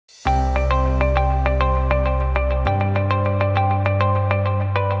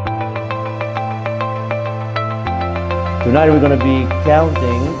Tonight we're going to be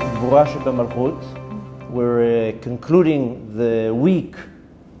counting Gevurah of Malchut. We're concluding the week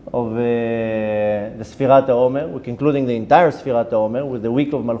of the Sfirat Omer. We're concluding the entire Sfirat Omer with the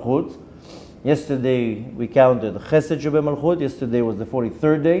week of Malchut. Yesterday we counted Chesed of Malchut. Yesterday was the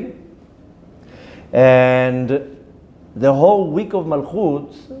 43rd day. And the whole week of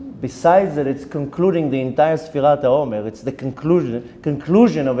Malchut, besides that it's concluding the entire Sfirat Omer, it's the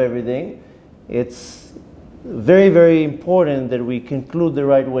conclusion of everything. It's very, very important that we conclude the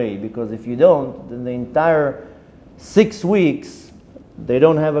right way, because if you don't, then the entire 6 weeks, they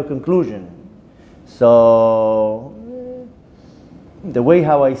don't have a conclusion. So the way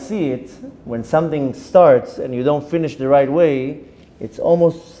how I see it, when something starts and you don't finish the right way, it's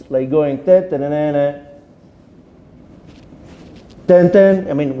almost like going ten,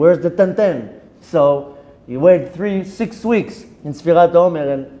 I mean, where's the 10? So you wait 6 weeks in Sfirat Omer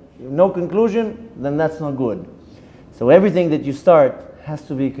and no conclusion, then that's not good. So everything that you start has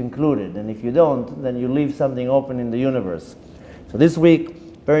to be concluded, and if you don't, then you leave something open in the universe. So this week,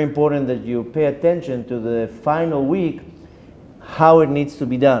 very important that you pay attention to the final week, how it needs to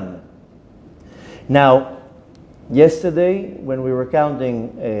be done. Now, yesterday, when we were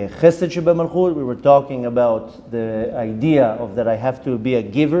counting Chesed Sheba Malchut, we were talking about the idea of that I have to be a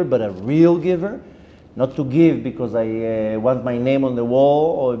giver, but a real giver. Not to give because I want my name on the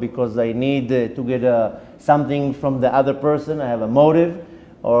wall, or because I need to get something from the other person, I have a motive,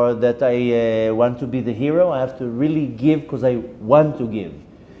 or that I want to be the hero. I have to really give because I want to give.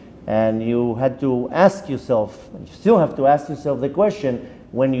 And you had to ask yourself, and you still have to ask yourself the question,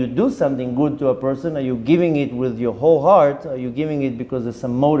 when you do something good to a person, are you giving it with your whole heart? Are you giving it because there's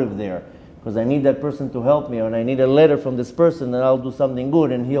some motive there? Because I need that person to help me, and I need a letter from this person, and I'll do something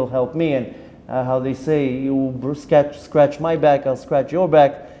good and he'll help me. And how they say, you scratch my back, I'll scratch your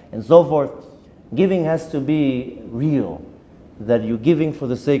back, and so forth. Giving has to be real, that you're giving for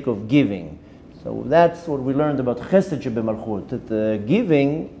the sake of giving. So that's what we learned about Chesed Sheba Malchut, that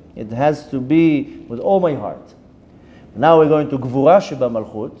giving, it has to be with all my heart. Now we're going to Gevurah Sheba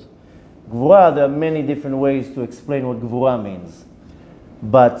Malchut. Gevurah, there are many different ways to explain what Gevurah means.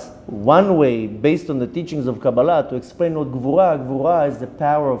 But one way, based on the teachings of Kabbalah, to explain what Gevurah is the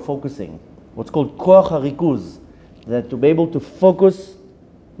power of focusing. What's called koach harikuz, that to be able to focus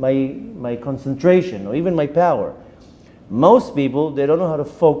my concentration or even my power. Most people, they don't know how to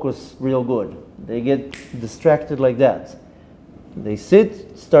focus real good. They get distracted like that. They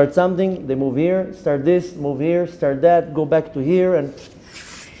sit, start something, they move here, start this, move here, start that, go back to here, and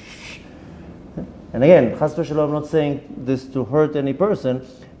again, chas v'shalom, I'm not saying this to hurt any person.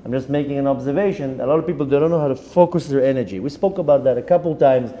 I'm just making an observation. A lot of people, they don't know how to focus their energy. We spoke about that a couple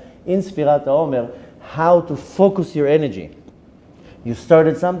times in Sfirat Omer, how to focus your energy. You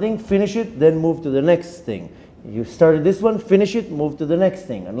started something, finish it, then move to the next thing. You started this one, finish it, move to the next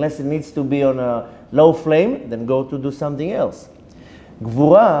thing. Unless it needs to be on a low flame, then go to do something else.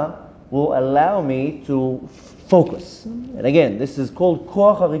 Gevurah will allow me to focus. And again, this is called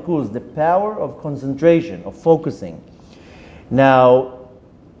koach harikuz, the power of concentration, of focusing. Now,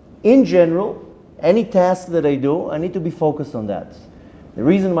 in general, any task that I do, I need to be focused on that. The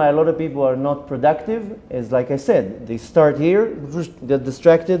reason why a lot of people are not productive is, like I said, they start here, get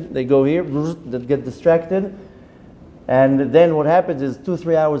distracted, they go here, they get distracted, and then what happens is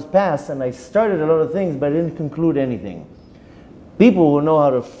 2-3 hours pass, and I started a lot of things, but I didn't conclude anything. People who know how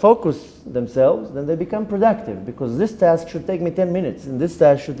to focus themselves, then they become productive, because this task should take me 10 minutes, and this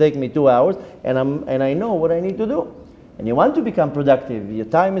task should take me 2 hours, and I know what I need to do. And you want to become productive. Your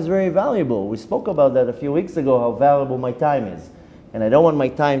time is very valuable. We spoke about that a few weeks ago, how valuable my time is. And I don't want my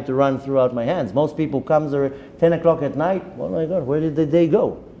time to run throughout my hands. Most people comes at 10 o'clock at night. Oh my God, where did the day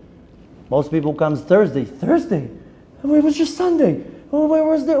go? Most people comes Thursday. It was just Sunday. Oh,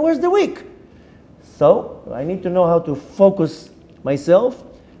 where's the week? So I need to know how to focus myself.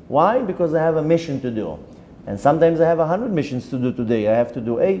 Why? Because I have a mission to do. And sometimes I have 100 missions to do today. I have to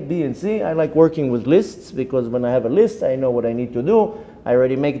do A, B, and C. I like working with lists, because when I have a list, I know what I need to do. I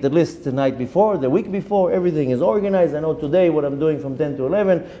already make the list the night before, the week before. Everything is organized. I know today what I'm doing from 10 to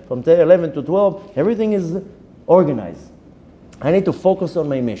 11, from 11 to 12. Everything is organized. I need to focus on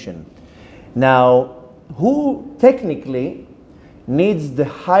my mission. Now, who technically needs the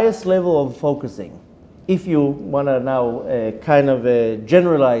highest level of focusing? If you want to now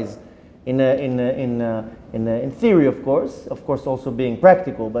generalize in theory, of course also being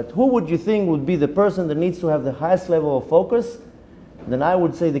practical, but who would you think would be the person that needs to have the highest level of focus? Then I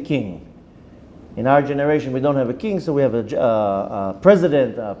would say the king. In our generation, we don't have a king, so we have a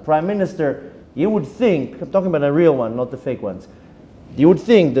president, a prime minister. You would think, I'm talking about a real one, not the fake ones. You would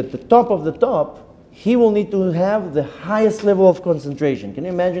think that the top of the top he will need to have the highest level of concentration. Can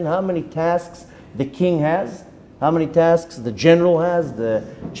you imagine how many tasks the king has? How many tasks the general has, the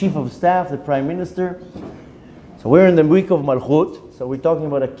chief of staff, the prime minister? So we're in the week of Malchut, so we're talking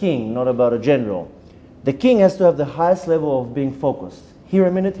about a king, not about a general. The king has to have the highest level of being focused. Here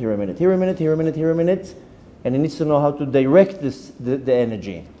a minute, here a minute, here a minute, here a minute, here a minute, and he needs to know how to direct the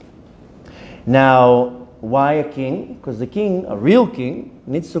energy. Now, why a king? Because the king, a real king,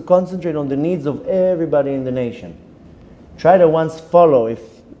 needs to concentrate on the needs of everybody in the nation. Try to once follow, if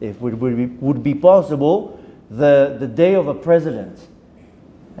it would be possible, the day of a president.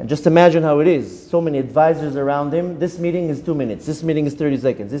 And just imagine how it is. So many advisors around him. This meeting is 2 minutes. This meeting is 30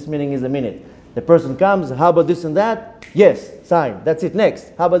 seconds. This meeting is a minute. The person comes, how about this and that? Yes, sign. That's it,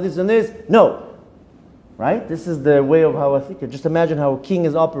 next. How about this and this? No. Right? This is the way of how I think. Just imagine how a king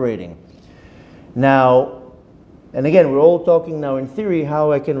is operating. Now, and again, we're all talking now in theory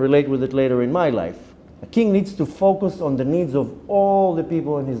how I can relate with it later in my life. A king needs to focus on the needs of all the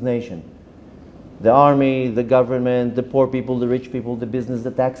people in his nation. The army, the government, the poor people, the rich people, the business,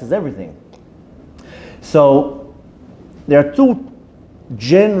 the taxes, everything. So there are two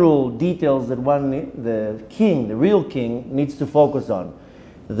general details that the king, the real king, needs to focus on.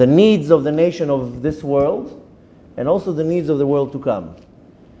 The needs of the nation of this world and also the needs of the world to come.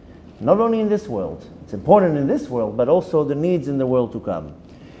 Not only in this world, it's important in this world, but also the needs in the world to come.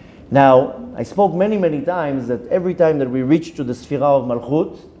 Now, I spoke many, many times that every time that we reach to the Gevurah of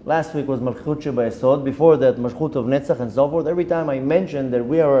Malchut, last week was Malchut Sheba Yesod, before that Malchut of Netzach and so forth, every time I mentioned that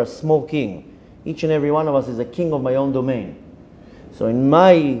we are a small king. Each and every one of us is a king of my own domain. So in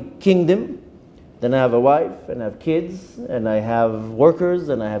my kingdom, then I have a wife, and I have kids, and I have workers,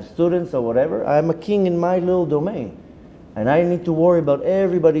 and I have students or whatever. I'm a king in my little domain. And I need to worry about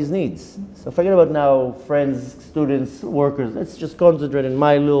everybody's needs. So forget about now friends, students, workers. Let's just concentrate in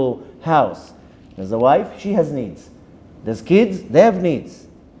my little house. There's a wife, she has needs. There's kids, they have needs.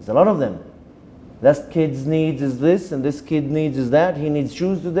 There's a lot of them. This kid's needs is this, and this kid needs is that. He needs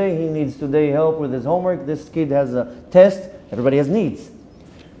shoes today, he needs today help with his homework. This kid has a test. Everybody has needs.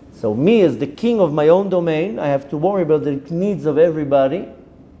 So me as the king of my own domain, I have to worry about the needs of everybody,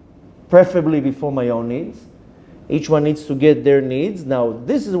 preferably before my own needs. Each one needs to get their needs. Now,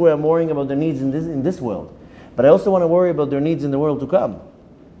 this is where I'm worrying about the needs in this world. But I also want to worry about their needs in the world to come.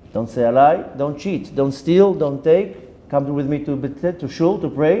 Don't say a lie, don't cheat, don't steal, don't take. Come with me to shul to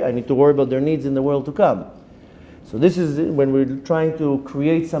pray. I need to worry about their needs in the world to come. So this is when we're trying to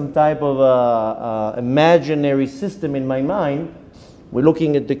create some type of imaginary system in my mind. We're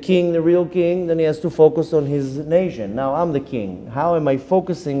looking at the king, the real king, then he has to focus on his nation. Now I'm the king. How am I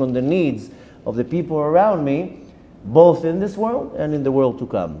focusing on the needs of the people around me, both in this world and in the world to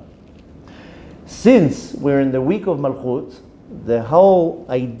come? Since we're in the week of Malchut, the whole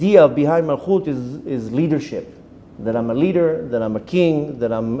idea behind Malchut is leadership. That I'm a leader, that I'm a king,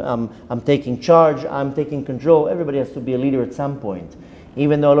 that I'm taking charge, I'm taking control. Everybody has to be a leader at some point.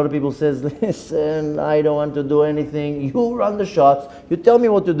 Even though a lot of people says, listen, I don't want to do anything. You run the shots. You tell me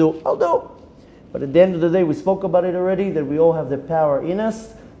what to do. I'll do. But at the end of the day, we spoke about it already, that we all have the power in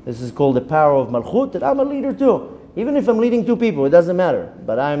us. This is called the power of Malchut, that I'm a leader too. Even if I'm leading two people, it doesn't matter.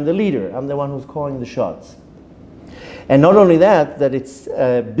 But I'm the leader. I'm the one who's calling the shots. And not only that, that it's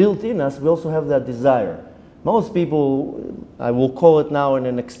built in us, we also have that desire. Most people, I will call it now in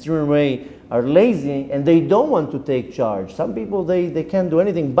an extreme way, are lazy and they don't want to take charge. Some people, they can't do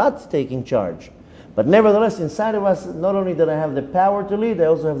anything but taking charge. But nevertheless, inside of us, not only that I have the power to lead, I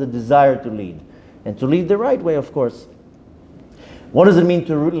also have the desire to lead. And to lead the right way, of course. What does it mean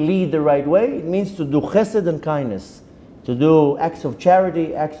to lead the right way? It means to do chesed and kindness. To do acts of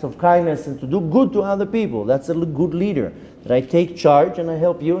charity, acts of kindness, and to do good to other people. That's a good leader. That I take charge and I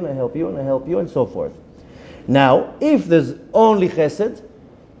help you, and I help you, and I help you, and so forth. Now, if there's only chesed,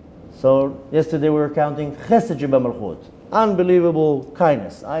 so yesterday we were counting chesed sheba malchut, unbelievable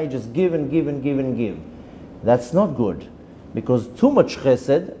kindness. I just give and give and give and give. That's not good, because too much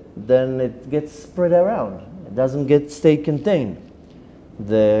chesed, then it gets spread around. It doesn't stay contained.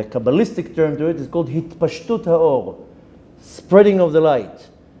 The Kabbalistic term to it is called hitpashtut haor, spreading of the light.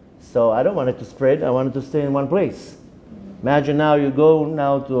 So I don't want it to spread, I want it to stay in one place. Imagine now you go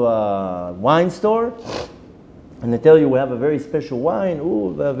now to a wine store, and they tell you we have a very special wine,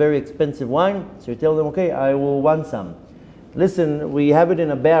 a very expensive wine. So you tell them, okay, I will want some. Listen, we have it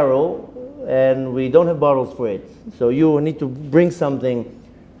in a barrel and we don't have bottles for it. So you need to bring something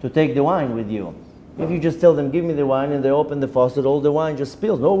to take the wine with you. If you just tell them, give me the wine, and they open the faucet, all the wine just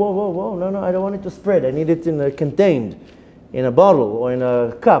spills. Whoa, whoa, whoa, whoa, no, I don't want it to spread. I need it contained in a bottle or in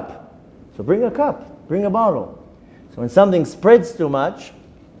a cup. So bring a cup, bring a bottle. So when something spreads too much,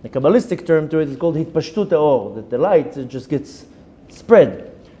 The Kabbalistic term to it is called hitpashtut ha'or, that the light just gets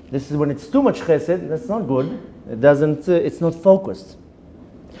spread. This is when it's too much chesed, that's not good. It's not focused.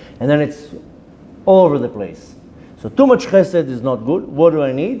 And then it's all over the place. So too much chesed is not good. What do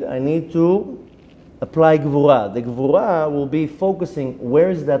I need? I need to apply gevurah. The gevurah will be focusing, where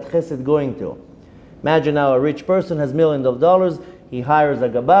is that chesed going to? Imagine now a rich person has millions of dollars. He hires a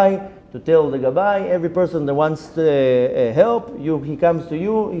gabbai to tell the gabbai, every person that wants help, he comes to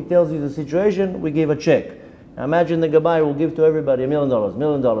you, he tells you the situation, we give a check. Now imagine the gabbai will give to everybody $1 million, $1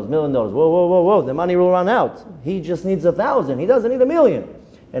 million, $1 million. Whoa, whoa, whoa, whoa, the money will run out. He just needs 1,000. He doesn't need 1,000,000.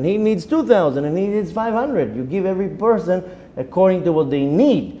 And he needs 2,000 and he needs 500. You give every person according to what they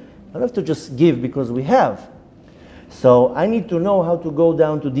need. I don't have to just give because we have. So I need to know how to go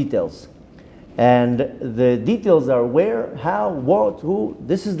down to details. And the details are where, how, what, who.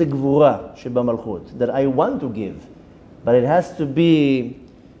 This is the Gevurah of Malchut that I want to give. But it has to be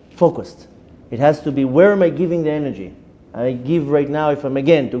focused. It has to be, where am I giving the energy? I give right now, if I'm,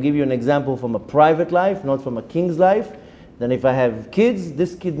 again, to give you an example from a private life, not from a king's life, then if I have kids,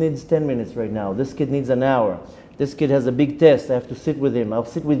 this kid needs 10 minutes right now. This kid needs an hour. This kid has a big test. I have to sit with him. I'll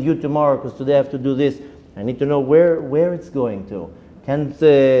sit with you tomorrow because today I have to do this. I need to know where it's going to. Can't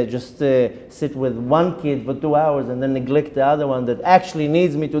just sit with one kid for 2 hours and then neglect the other one that actually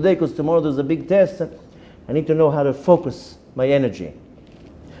needs me today because tomorrow there's a big test. I need to know how to focus my energy.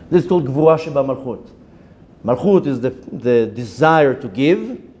 This is called Gevurah of Malchut. Malchut is the desire to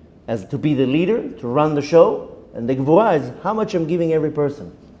give, as to be the leader, to run the show. And the Gevurah is how much I'm giving every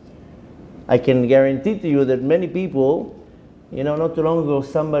person. I can guarantee to you that many people, not too long ago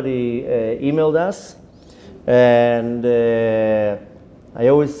somebody emailed us, and I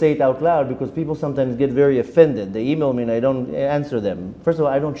always say it out loud because people sometimes get very offended. They email me and I don't answer them. First of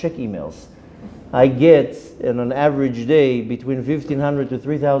all, I don't check emails. I get, on an average day, between 1,500 to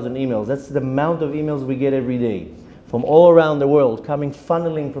 3,000 emails. That's the amount of emails we get every day from all around the world,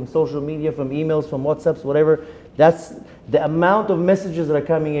 funneling from social media, from emails, from WhatsApps, whatever. That's the amount of messages that are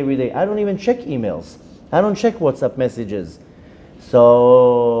coming every day. I don't even check emails. I don't check WhatsApp messages.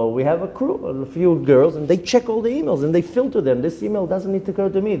 So we have a crew, a few girls, and they check all the emails and they filter them. This email doesn't need to go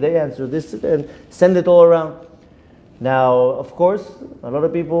to me. They answer this and send it all around. Now, of course, a lot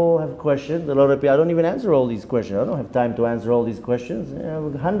of people have questions. I don't even answer all these questions. I don't have time to answer all these questions. I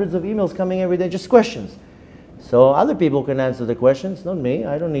have hundreds of emails coming every day, just questions. So other people can answer the questions, not me.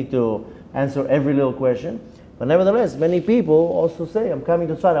 I don't need to answer every little question. But nevertheless, many people also say, I'm coming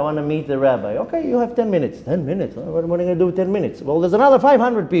to Tzfat, I want to meet the rabbi. Okay, you have 10 minutes. 10 minutes? What am I going to do with 10 minutes? Well, there's another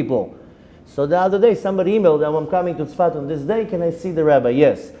 500 people. So the other day, somebody emailed them, I'm coming to Tzfat on this day. Can I see the rabbi?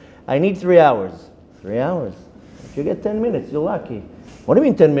 Yes. I need 3 hours. 3 hours? If you get 10 minutes, you're lucky. What do you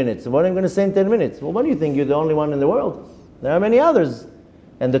mean 10 minutes? What am I going to say in 10 minutes? Well, what do you think? You're the only one in the world? There are many others.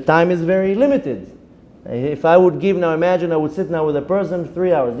 And the time is very limited. If I would give now, imagine I would sit now with a person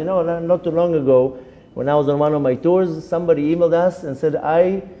 3 hours. Not too long ago, when I was on one of my tours, somebody emailed us and said,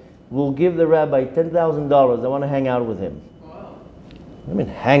 I will give the rabbi $10,000. I want to hang out with him. Wow. What do you mean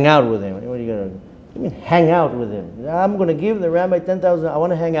hang out with him? What are you going to do? What do you mean hang out with him? I'm going to give the rabbi $10,000. I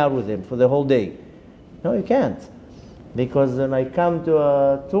want to hang out with him for the whole day. No, you can't. Because when I come to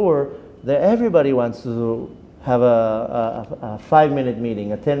a tour, everybody wants to have a 5-minute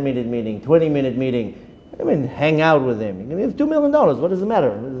meeting, a 10-minute meeting, 20-minute meeting. I mean, hang out with him. You have $2 million. What does it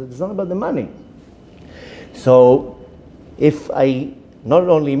matter? It's not about the money. So, if not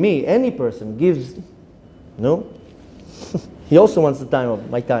only me, any person gives, he also wants the time of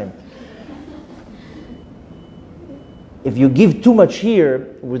my time. If you give too much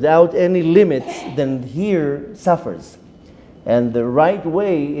here without any limits, then here suffers. And the right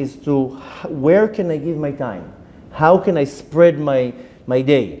way is to, where can I give my time? How can I spread my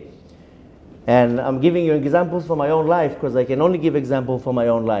day? And I'm giving you examples from my own life because I can only give examples from my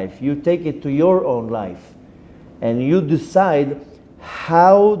own life. You take it to your own life and you decide,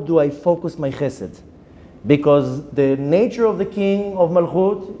 how do I focus my chesed? Because the nature of the king of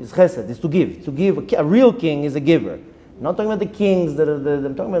Malchut is chesed, is to give. To give. A real king is a giver. I'm not talking about the kings,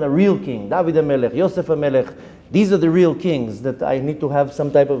 I'm talking about a real king. David HaMelech, Yosef HaMelech. These are the real kings that I need to have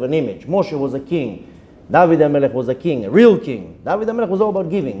some type of an image. Moshe was a king. David HaMelech was a king, a real king. David HaMelech was all about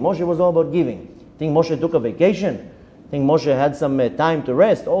giving. Moshe was all about giving. Think Moshe took a vacation? Think Moshe had some time to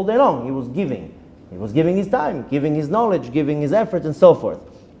rest? All day long he was giving. He was giving his time, giving his knowledge, giving his effort and so forth.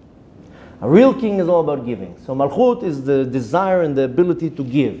 A real king is all about giving. So Malchut is the desire and the ability to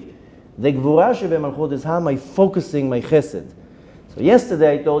give. The Gevurah of Malchut is how am I focusing my chesed. So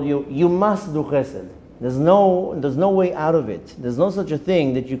yesterday I told you, you must do chesed. There's no way out of it. There's no such a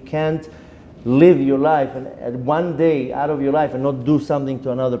thing that you can't live your life and one day out of your life and not do something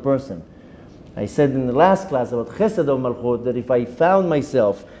to another person. I said in the last class about Chesed of Malchut that if I found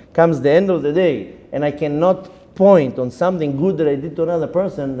myself, comes the end of the day, and I cannot point on something good that I did to another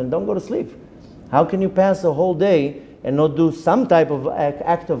person, then don't go to sleep. How can you pass a whole day and not do some type of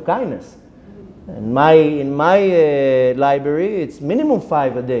act of kindness? In my library, it's minimum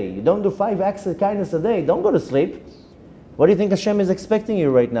 5 a day. You don't do 5 acts of kindness a day, don't go to sleep. What do you think Hashem is expecting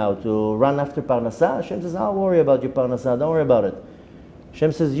you right now? To run after Parnassah? Hashem says, I'll worry about your Parnassah, don't worry about it.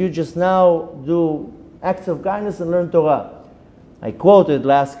 Hashem says, you just now do acts of kindness and learn Torah. I quoted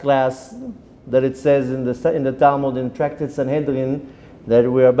last class that it says in the Talmud, in Tractate Sanhedrin, that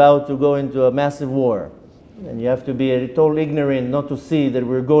we're about to go into a massive war. And you have to be totally ignorant not to see that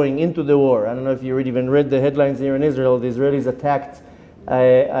we're going into the war. I don't know if you even read the headlines here in Israel. The Israelis attacked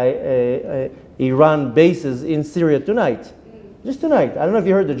Iran bases in Syria tonight. Just tonight. I don't know if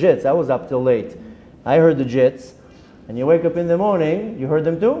you heard the jets. I was up till late. I heard the jets. And you wake up in the morning, you heard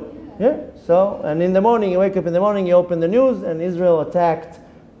them too? Yeah. So, and in the morning, you wake up in the morning, you open the news, and Israel attacked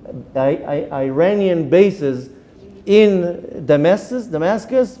Iranian bases in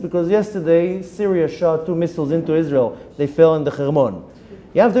Damascus, because yesterday Syria shot 2 missiles into Israel. They fell in the Hermon.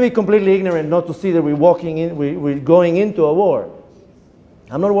 You have to be completely ignorant not to see that we're going into a war.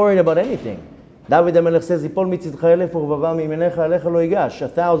 I'm not worried about anything. David HaMelech says,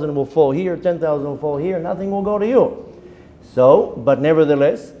 1,000 will fall here, 10,000 will fall here, nothing will go to you. So, but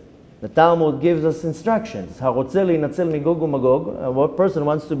nevertheless, the Talmud gives us instructions. What person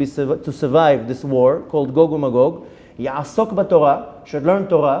wants to survive this war called Gog uMagog, Ya'asok b'Torah, should learn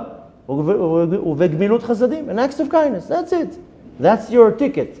Torah, uvegmilut chasadim, and acts of kindness. That's it. That's your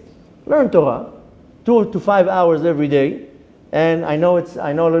ticket. Learn Torah, 2 to 5 hours every day. And I know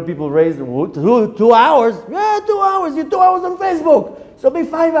a lot of people raise 2 hours. Yeah, 2 hours. You're 2 hours on Facebook. So be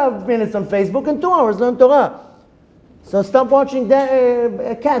 5 minutes on Facebook and 2 hours learn Torah. So stop watching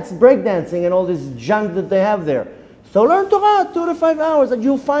cats breakdancing and all this junk that they have there. So learn Torah 2 to 5 hours, and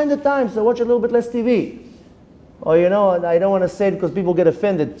you'll find the time. So watch a little bit less TV. Or I don't want to say it because people get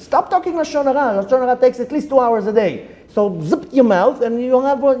offended. Stop talking Lashon Hara. Lashon Hara takes at least 2 hours a day. So zip your mouth, and you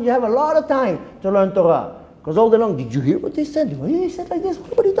have a lot of time to learn Torah. Because all day long, did you hear what they said? He said like this.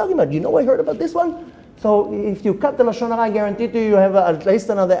 What are you talking about? You know I heard about this one? So if you cut the Lashon Hara, I guarantee to you have at least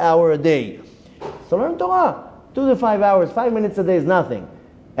another hour a day. So learn Torah. 2 to 5 hours, 5 minutes a day is nothing.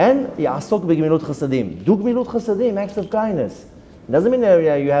 And ya'asok b'gemilut chasadim. Do gemilut chasadim, acts of kindness. It doesn't mean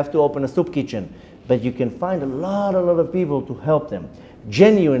that you have to open a soup kitchen, but you can find a lot of people to help them.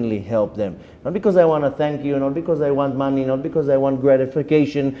 Genuinely help them. Not because I want to thank you, not because I want money, not because I want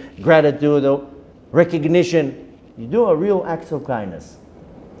gratification, gratitude, or recognition. You do a real act of kindness.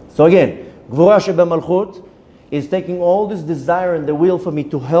 So again, Gevurah of Malchut is taking all this desire and the will for me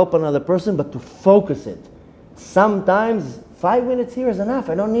to help another person, but to focus it. Sometimes 5 minutes here is enough.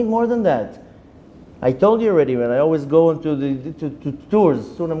 I don't need more than that. I told you already, when I always go into to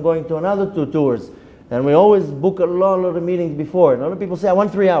tours. Soon I'm going to another 2 tours. And we always book a lot of meetings before. And a lot of people say, I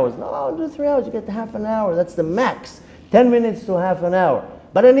want 3 hours. No, I'll do 3 hours. You get half an hour. That's the max. 10 minutes to half an hour.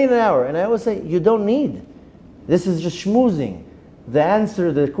 But I need an hour. And I always say, you don't need. This is just schmoozing. The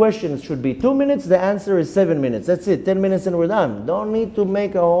answer, the question should be 2 minutes. The answer is 7 minutes. That's it. 10 minutes and we're done. Don't need to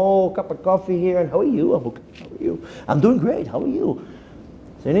make a whole cup of coffee here. And how are you? How are you? I'm doing great. How are you?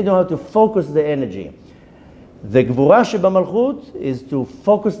 So you need to know how to focus the energy. The Gevurah Malchut is to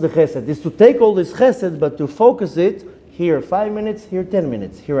focus the chesed. Is to take all this chesed, but to focus it here 5 minutes, here 10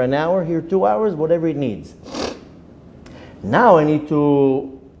 minutes, here an hour, here 2 hours, whatever it needs. Now I need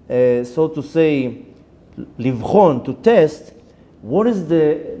to, so to say, livchon, to test what is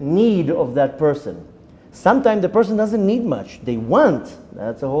the need of that person. Sometimes the person doesn't need much. They want.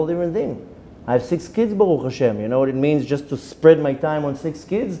 That's a whole different thing. I have 6 kids, Baruch Hashem. You know what it means just to spread my time on 6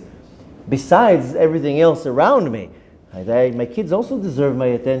 kids? Besides everything else around me. My kids also deserve my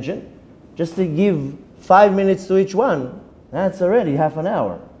attention. Just to give 5 minutes to each one, that's already half an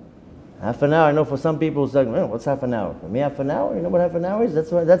hour. Half an hour, I know for some people it's like, well, what's half an hour? For me, half an hour? You know what half an hour is?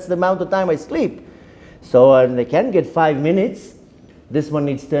 That's the amount of time I sleep. So they can get 5 minutes. This one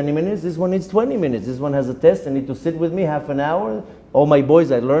needs 20 minutes. This one needs 20 minutes. This one has a test. They need to sit with me half an hour. All my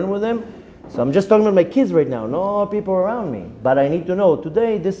boys, I learn with them. So I'm just talking about my kids right now. No people around me. But I need to know,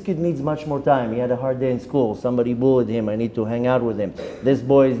 today this kid needs much more time. He had a hard day in school. Somebody bullied him. I need to hang out with him. This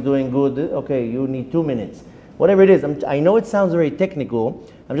boy is doing good. Okay, you need 2 minutes. Whatever it is. I know it sounds very technical.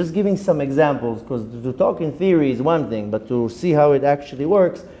 I'm just giving some examples, because to talk in theory is one thing, but to see how it actually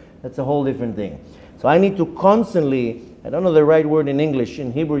works, that's a whole different thing. So I need to constantly, I don't know the right word in English.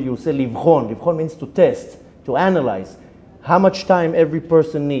 In Hebrew you say livchon. Livchon means to test, to analyze. how much time every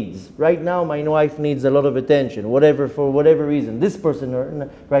person needs. Right now, my wife needs a lot of attention, for whatever reason. This person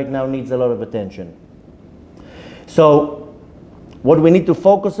right now needs a lot of attention. So, what we need to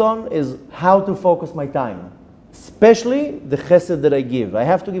focus on is how to focus my time, especially the chesed that I give. I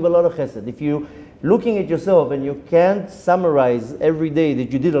have to give a lot of chesed. If you're looking at yourself and you can't summarize every day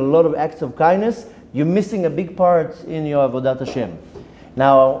that you did a lot of acts of kindness, you're missing a big part in your Avodat Hashem.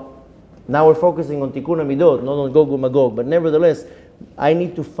 Now we're focusing on Tikkun HaMidot, not on Gog uMagog, but nevertheless, I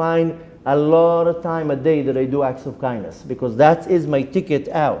need to find a lot of time a day that I do acts of kindness, because that is my ticket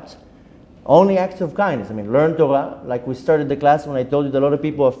out. Only acts of kindness. I mean, learn Torah, like we started the class when I told you that a lot of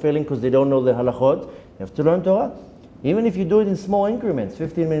people are failing because they don't know the halachot. You have to learn Torah. Even if you do it in small increments,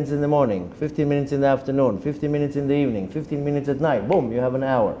 15 minutes in the morning, 15 minutes in the afternoon, 15 minutes in the evening, 15 minutes at night, boom, you have an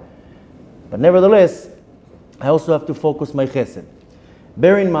hour. But nevertheless, I also have to focus my chesed.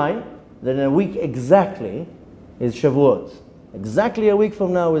 Bear in mind that in a week exactly is Shavuot. Exactly a week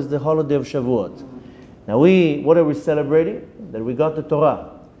from now is the holiday of Shavuot. Now what are we celebrating? That we got the Torah.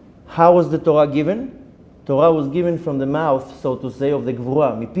 How was the Torah given? Torah was given from the mouth, so to say, of the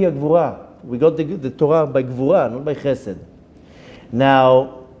Gevurah. Mipi Gevurah. We got the Torah by Gevurah, not by Chesed.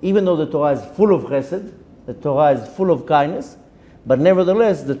 Now, even though the Torah is full of Chesed, the Torah is full of kindness, but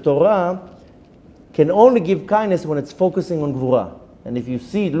nevertheless, the Torah can only give kindness when it's focusing on Gevurah. And if you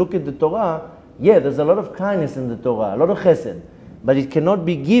look at the Torah, yeah, there's a lot of kindness in the Torah, a lot of chesed, but it cannot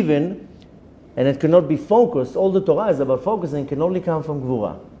be given and it cannot be focused. All the Torah is about focusing, can only come from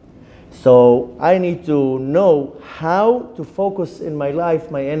Gevurah. So I need to know how to focus in my life,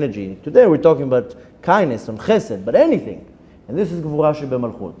 my energy. Today we're talking about kindness, on chesed, but anything. And this is Gevurah of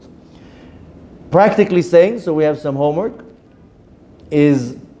Malchut. Practically saying, so we have some homework,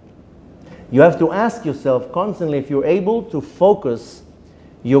 is you have to ask yourself constantly if you're able to focus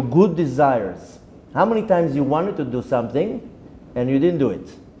your good desires. How many times you wanted to do something and you didn't do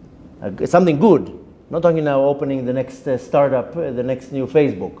it? Something good. I'm not talking now opening the next startup, the next new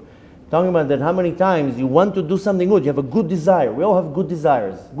Facebook. I'm talking about that how many times you want to do something good. You have a good desire. We all have good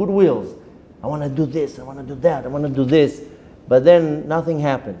desires, good wills. I want to do this, I want to do that, I want to do this. But then nothing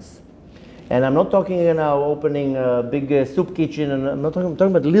happens. And I'm not talking now opening a big soup kitchen, and I'm talking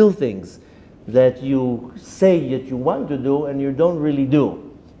about little things that you say that you want to do and you don't really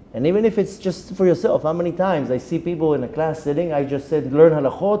do. And even if it's just for yourself, how many times I see people in a class sitting, I just said, learn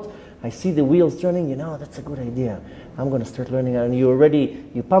halachot, I see the wheels turning, that's a good idea. I'm going to start learning, and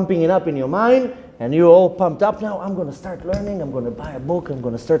you're pumping it up in your mind, and you're all pumped up now, I'm going to start learning, I'm going to buy a book, I'm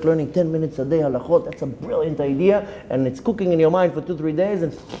going to start learning 10 minutes a day halachot, that's a brilliant idea, and it's cooking in your mind for 2-3 days,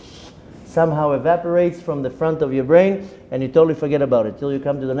 and somehow evaporates from the front of your brain, and you totally forget about it till you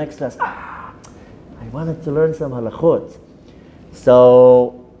come to the next class. I wanted to learn some halachot.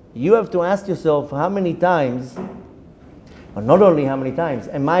 So you have to ask yourself how many times, or not only how many times,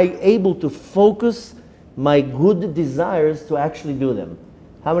 am I able to focus my good desires to actually do them?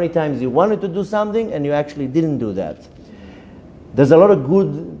 How many times you wanted to do something and you actually didn't do that? There's a lot of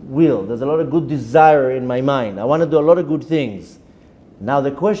good will, there's a lot of good desire in my mind. I want to do a lot of good things. Now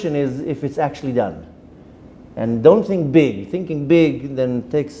the question is if it's actually done. And don't think big. Thinking big then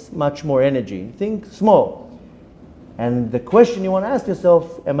takes much more energy. Think small. And the question you want to ask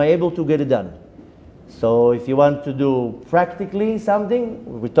yourself, am I able to get it done? So if you want to do practically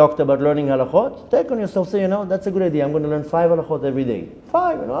something, we talked about learning halachot, take on yourself, say, that's a good idea. I'm going to learn 5 halachot every day.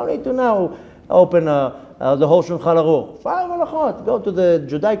 5, I don't need to now open the whole Shulchan Aruch. 5 halachot. Go to the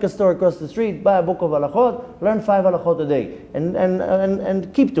Judaica store across the street, buy a book of halachot, learn 5 halachot a day,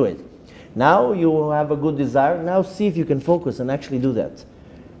 and keep to it. Now you have a good desire. Now see if you can focus and actually do that.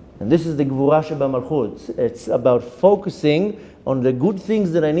 And this is the Gevurah of Malchut. It's about focusing on the good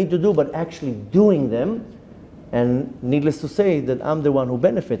things that I need to do, but actually doing them. And needless to say that I'm the one who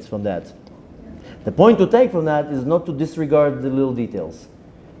benefits from that. The point to take from that is not to disregard the little details.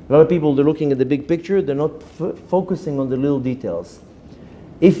 A lot of people, they're looking at the big picture, they're not focusing on the little details.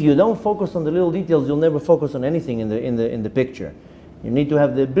 If you don't focus on the little details, you'll never focus on anything in the picture. You need to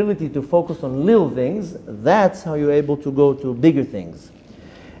have the ability to focus on little things. That's how you're able to go to bigger things.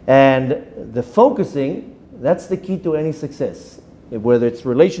 And the focusing, that's the key to any success. Whether it's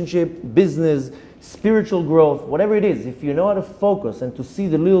relationship, business, spiritual growth, whatever it is, if you know how to focus and to see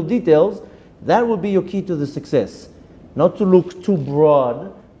the little details, that will be your key to the success. Not to look too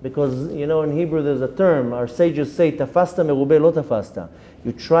broad, because in Hebrew there's a term, our sages say, tafasta merube lo tafasta.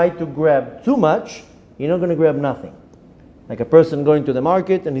 You try to grab too much, you're not going to grab nothing. Like a person going to the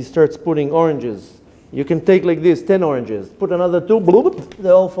market and he starts putting oranges. You can take like this, 10 oranges, put another 2, bloop, they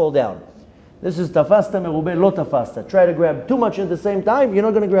all fall down. This is tafasta merube lo tafasta. Try to grab too much at the same time, you're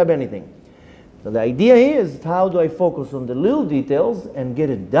not going to grab anything. So the idea here is, how do I focus on the little details and get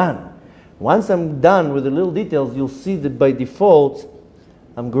it done? Once I'm done with the little details, you'll see that by default,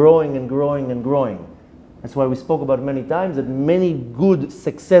 I'm growing and growing and growing. That's why we spoke about many times that many good,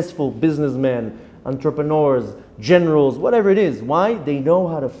 successful businessmen, entrepreneurs, generals, whatever it is, why? They know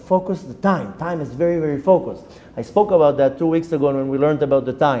how to focus the time. Time is very, very focused. I spoke about that 2 weeks ago when we learned about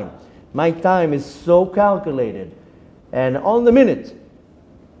the time. My time is so calculated and on the minute.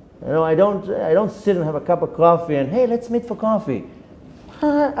 I don't sit and have a cup of coffee and, hey, let's meet for coffee.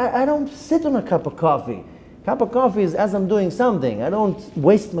 I don't sit on a cup of coffee. Cup of coffee is as I'm doing something. I don't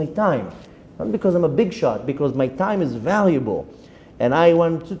waste my time. Not because I'm a big shot, because my time is valuable. And I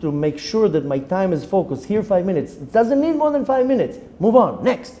want to make sure that my time is focused. Here, 5 minutes. It doesn't need more than 5 minutes. Move on.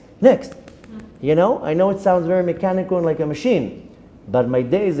 Next. I know it sounds very mechanical and like a machine, but my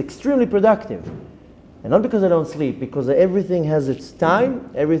day is extremely productive. And not because I don't sleep, because everything has its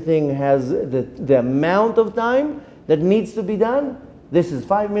time. Everything has the amount of time that needs to be done. This is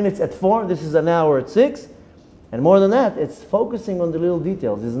 5 minutes at 4. This is an hour at 6. And more than that, it's focusing on the little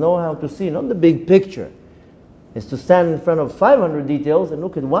details. It's know how to see, not the big picture. It's to stand in front of 500 details and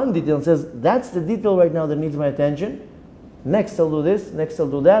look at one detail and says, that's the detail right now that needs my attention. Next I'll do this, next I'll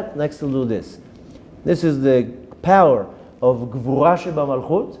do that, next I'll do this. This is the power of Gevurah of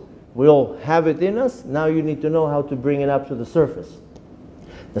Malchut. We all have it in us. Now you need to know how to bring it up to the surface.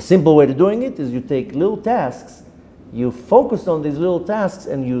 The simple way to doing it is you take little tasks, you focus on these little tasks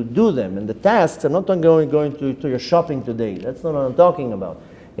and you do them. And the tasks, I'm not going to your shopping today. That's not what I'm talking about.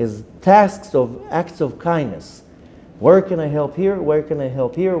 Is tasks of acts of kindness. Where can I help here? Where can I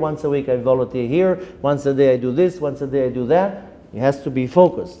help here? Once a week I volunteer here. Once a day I do this. Once a day I do that. It has to be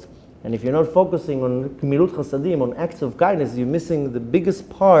focused. And if you're not focusing on Gemilut Chasadim, on acts of kindness, you're missing the biggest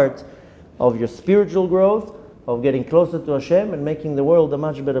part of your spiritual growth, of getting closer to Hashem and making the world a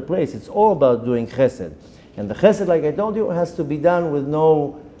much better place. It's all about doing chesed. And the chesed, like I told you, has to be done with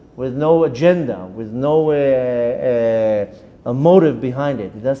no agenda, with no a motive behind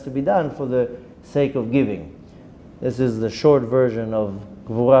it. It has to be done for the sake of giving. This is the short version of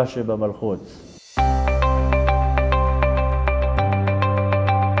Gevurah of Malchut.